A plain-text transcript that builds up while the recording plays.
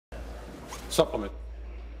Supplement.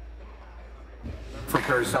 From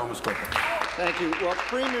Parry Sound-Muskoka. Thank you. Well,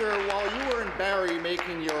 Premier, while you were in Barrie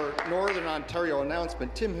making your Northern Ontario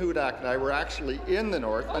announcement, Tim Hudak and I were actually in the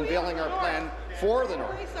North unveiling our plan for the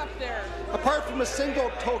North. Apart from a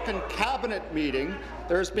single token cabinet meeting,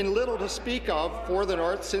 there's been little to speak of for the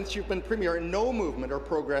North since you've been Premier, and no movement or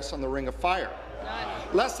progress on the Ring of Fire.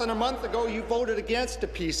 Less than a month ago, you voted against a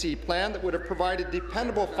PC plan that would have provided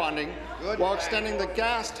dependable funding while extending the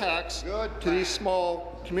gas tax to these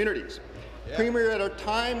small communities. Yeah. Premier, at a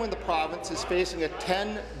time when the province is facing a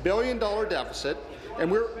 $10 billion deficit,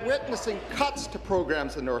 and we're witnessing cuts to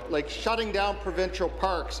programs in the North, like shutting down provincial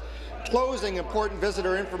parks, closing important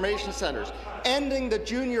visitor information centres, ending the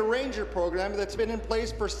Junior Ranger program that's been in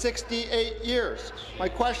place for 68 years. My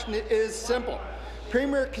question is simple.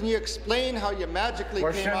 Premier, can you explain how you magically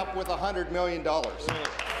came up with $100 million?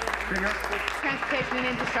 Transportation and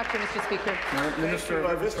Infrastructure, Mr. Speaker. Minister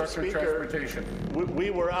of Infrastructure and Transportation. We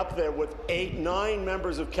were up there with 9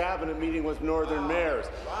 members of Cabinet meeting with Northern mayors.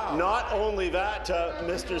 Not only that,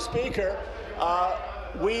 Mr. Speaker,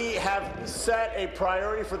 we have set a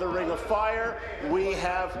priority for the Ring of Fire. We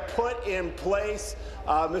have put in place,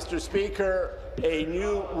 Mr. Speaker, a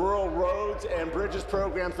new rural roads and bridges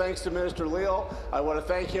program, thanks to Minister Leal. I want to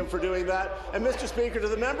thank him for doing that. And, Mr. Speaker, to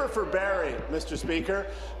the member for Barrie, Mr. Speaker,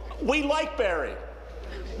 we like Barrie.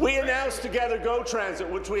 We announced Together Go Transit,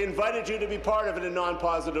 which we invited you to be part of in a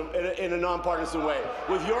nonpartisan way.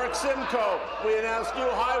 With York Simcoe, we announced new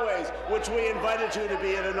highways, which we invited you to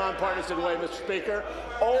be in a nonpartisan way, Mr. Speaker.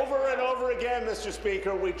 Over and over again, Mr.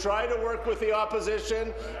 Speaker, we try to work with the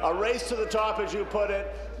opposition, a race to the top, as you put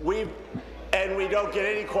it. And we don't get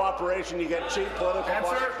any cooperation. You get cheap political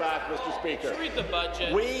bucks back, Mr. Speaker. Read the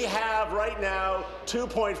budget. We have right now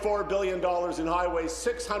 $2.4 billion in highways,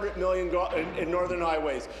 $600 million in northern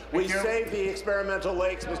highways. We saved the experimental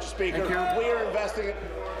lakes, Mr. Speaker. We are investing.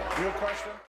 New question.